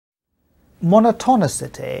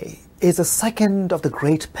Monotonicity is the second of the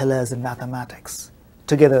great pillars in mathematics.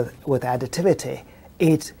 Together with additivity,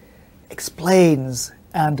 it explains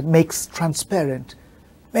and makes transparent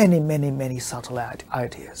many subtle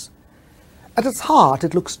ideas. At its heart,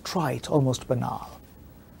 it looks trite, almost banal.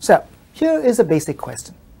 So, here is a basic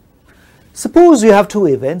question. Suppose you have two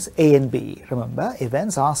events, A and B. Remember,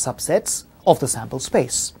 events are subsets of the sample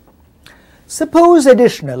space. Suppose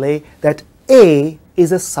additionally that A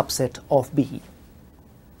is a subset of B.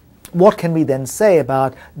 What can we then say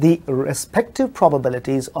about the respective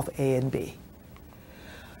probabilities of A and B?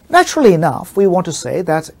 Naturally enough, we want to say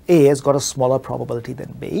that A has got a smaller probability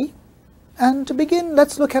than B. And to begin,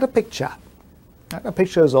 let's look at a picture. A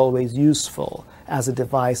picture is always useful as a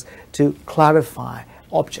device to clarify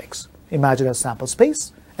objects. Imagine a sample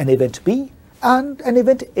space, an event B, and an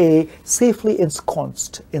event A safely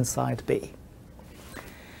ensconced inside B.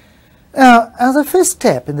 Now, as a first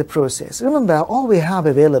step in the process, remember all we have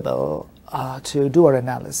available to do our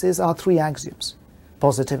analysis are three axioms: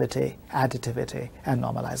 positivity, additivity, and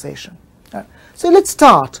normalization. So let's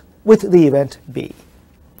start with the event B.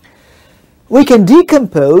 We can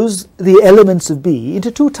decompose the elements of B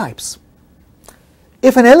into two types.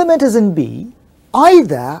 If an element is in B,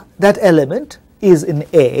 either that element is in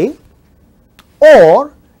A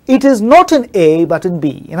or it is not in A but in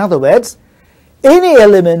B. In other words, any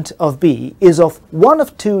element of B is of one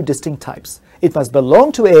of two distinct types. It must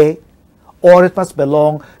belong to A or it must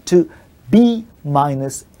belong to B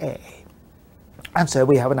minus A. And so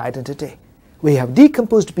we have an identity. We have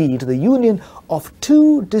decomposed B into the union of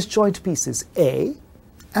two disjoint pieces, A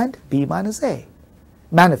and B minus A.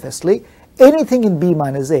 Manifestly, anything in B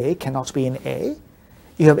minus A cannot be in A.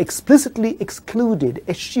 You have explicitly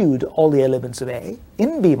eschewed all the elements of A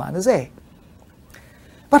in B minus A.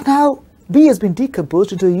 But now B has been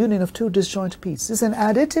decomposed into a union of two disjoint pieces, and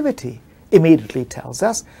additivity immediately tells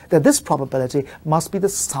us that this probability must be the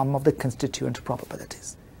sum of the constituent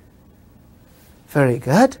probabilities. Very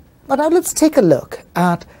good. But now let's take a look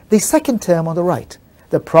at the second term on the right,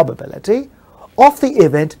 the probability of the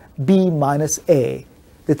event B minus A,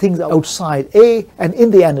 the things outside A and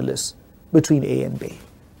in the annulus between A and B.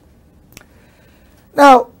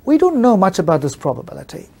 Now, we don't know much about this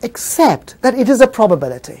probability, except that it is a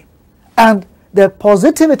probability. And the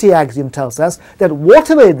positivity axiom tells us that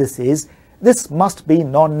whatever this is, this must be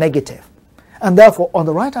non-negative. And therefore, on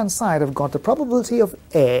the right-hand side, I've got the probability of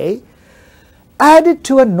A added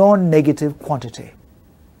to a non-negative quantity.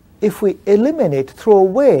 If we throw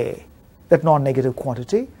away that non-negative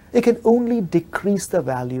quantity, it can only decrease the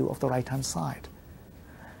value of the right-hand side.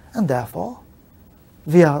 And therefore,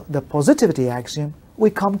 via the positivity axiom, we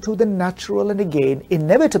come to the natural and again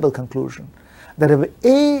inevitable conclusion that if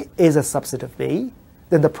A is a subset of B,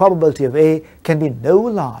 then the probability of A can be no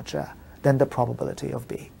larger than the probability of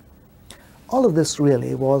B. All of this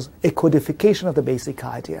really was a codification of the basic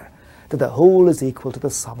idea that the whole is equal to the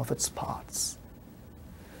sum of its parts.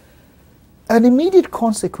 An immediate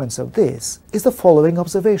consequence of this is the following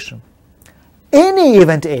observation. Any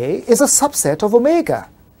event A is a subset of omega.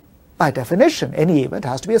 By definition, any event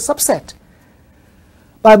has to be a subset.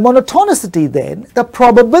 By monotonicity, then, the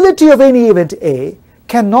probability of any event A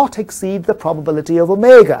cannot exceed the probability of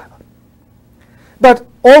omega. But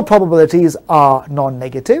all probabilities are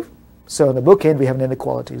non-negative. So in the bookend, we have an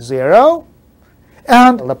inequality 0.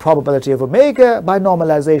 And the probability of omega by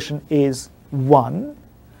normalization is 1.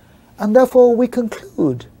 And therefore, we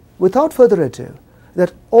conclude, without further ado,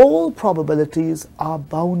 that all probabilities are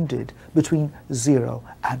bounded between 0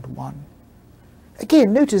 and 1.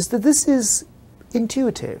 Again, notice that this is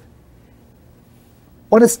intuitive.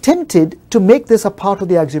 One is tempted to make this a part of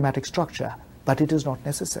the axiomatic structure, but it is not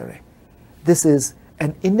necessary. This is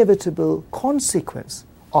an inevitable consequence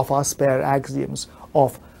of our spare axioms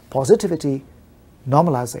of positivity,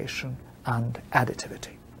 normalization, and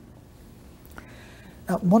additivity.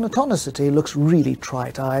 Now, monotonicity looks really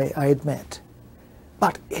trite, I admit,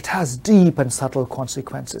 but it has deep and subtle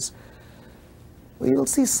consequences. We will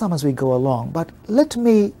see some as we go along, but let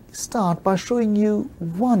me start by showing you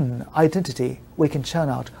one identity we can churn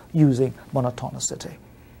out using monotonicity.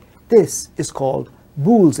 This is called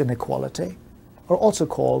Boole's inequality, or also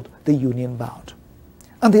called the union bound.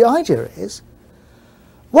 And the idea is,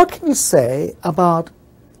 what can we say about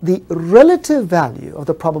the relative value of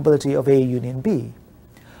the probability of A union B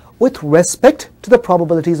with respect to the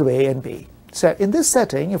probabilities of A and B? So in this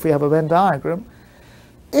setting, if we have a Venn diagram,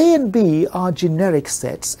 A and B are generic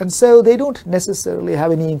sets, and so they don't necessarily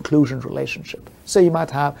have any inclusion relationship. So you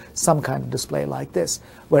might have some kind of display like this,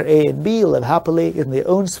 where A and B live happily in their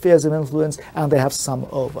own spheres of influence, and they have some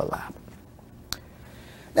overlap.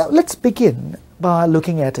 Now let's begin by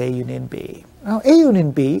looking at A union B. Now A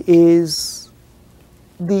union B is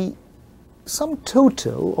the sum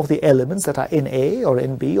total of the elements that are in A or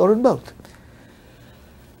in B or in both.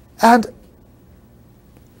 And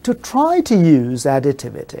to try to use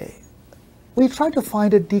additivity, we try to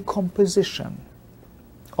find a decomposition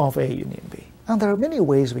of A union B. And there are many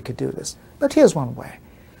ways we could do this, but here's one way.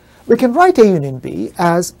 We can write A union B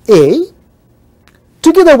as A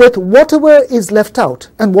together with whatever is left out.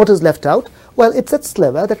 And what is left out? Well, it's that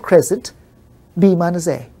sliver, that crescent, B minus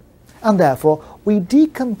A. And therefore, we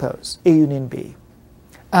decompose A union B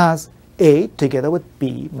as A together with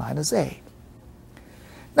B minus A.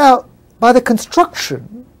 Now, by the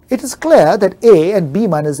construction, it is clear that A and B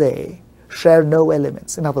minus A share no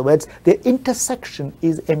elements. In other words, their intersection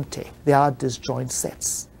is empty. They are disjoint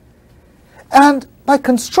sets. And by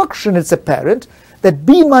construction, it's apparent that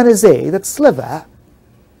B minus A, that sliver,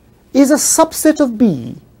 is a subset of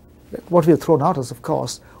B. What we have thrown out is, of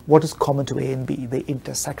course, what is common to A and B, the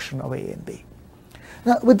intersection of A and B.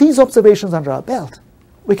 Now, with these observations under our belt,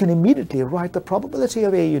 we can immediately write the probability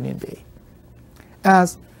of A union B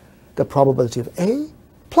as the probability of A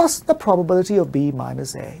plus the probability of B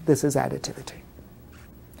minus A. This is additivity.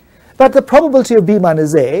 But the probability of B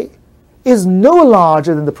minus A is no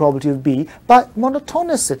larger than the probability of B by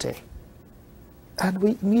monotonicity. And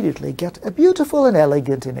we immediately get a beautiful and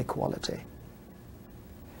elegant inequality.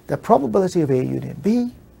 The probability of A union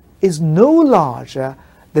B is no larger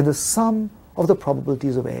than the sum of the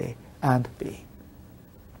probabilities of A and B.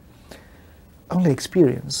 Only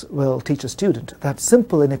experience will teach a student that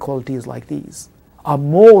simple inequalities like these are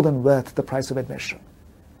more than worth the price of admission.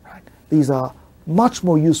 Right? These are much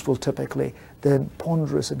more useful typically than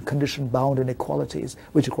ponderous and condition-bound inequalities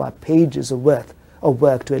which require pages of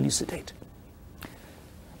work to elucidate.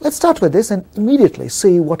 Let's start with this and immediately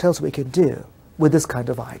see what else we can do with this kind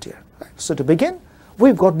of idea. Right? So to begin,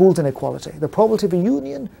 we've got Boole's inequality. The probability of a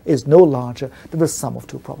union is no larger than the sum of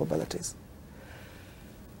two probabilities.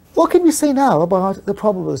 What can we say now about the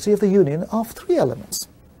probability of the union of three elements?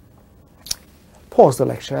 Pause the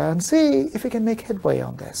lecture and see if we can make headway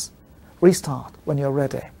on this. Restart when you're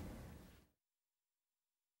ready.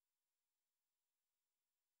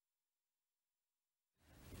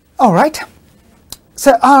 All right.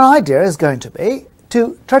 So our idea is going to be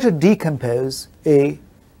to try to decompose A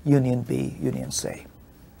union B union C.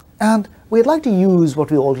 And we'd like to use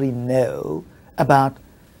what we already know about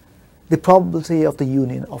the probability of the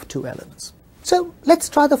union of two elements. So let's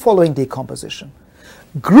try the following decomposition.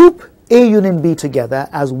 Group A union B together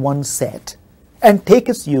as one set and take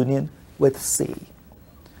its union with C.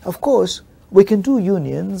 Of course, we can do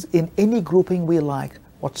unions in any grouping we like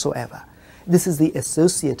whatsoever. This is the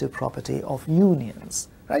associative property of unions,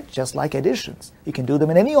 right? Just like additions. You can do them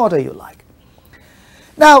in any order you like.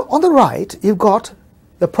 Now, on the right, you've got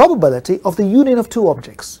the probability of the union of two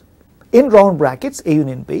objects. In round brackets, A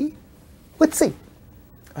union B with C.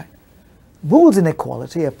 Right? Boole's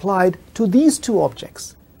inequality applied to these two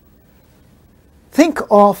objects. Think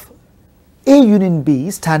of A union B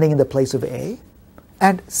standing in the place of A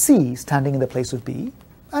and C standing in the place of B,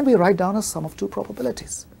 and we write down a sum of two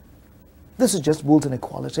probabilities. This is just Boole's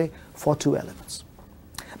inequality for two elements.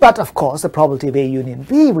 But of course, the probability of A union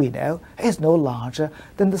B, we know, is no larger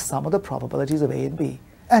than the sum of the probabilities of A and B.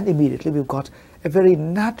 And immediately we've got a very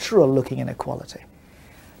natural looking inequality.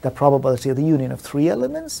 The probability of the union of three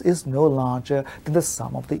elements is no larger than the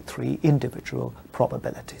sum of the three individual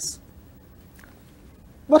probabilities.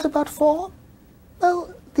 What about 4?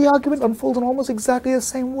 Well, the argument unfolds in almost exactly the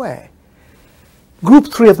same way.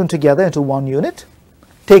 Group three of them together into one unit,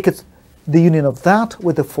 take the union of that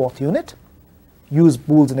with the fourth unit, use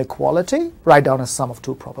Boole's inequality, write down a sum of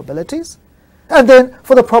two probabilities, and then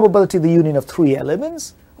for the probability of the union of three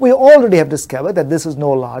elements, we already have discovered that this is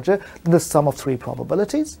no larger than the sum of three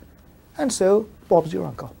probabilities, and so Bob's your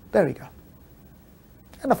uncle. There we go.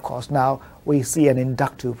 And of course, now we see an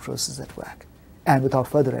inductive process at work. And without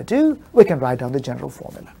further ado, we can write down the general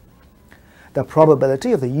formula. The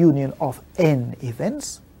probability of the union of n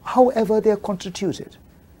events, however they are constituted,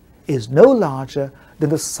 is no larger than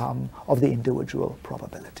the sum of the individual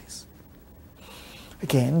probabilities.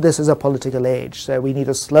 Again, this is a political age, so we need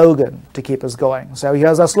a slogan to keep us going. So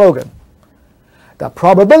here's our slogan. The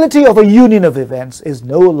probability of a union of events is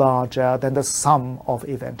no larger than the sum of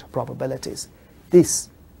event probabilities. This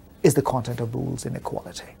is the content of Boole's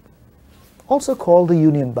inequality, also called the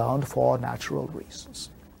union bound for natural reasons.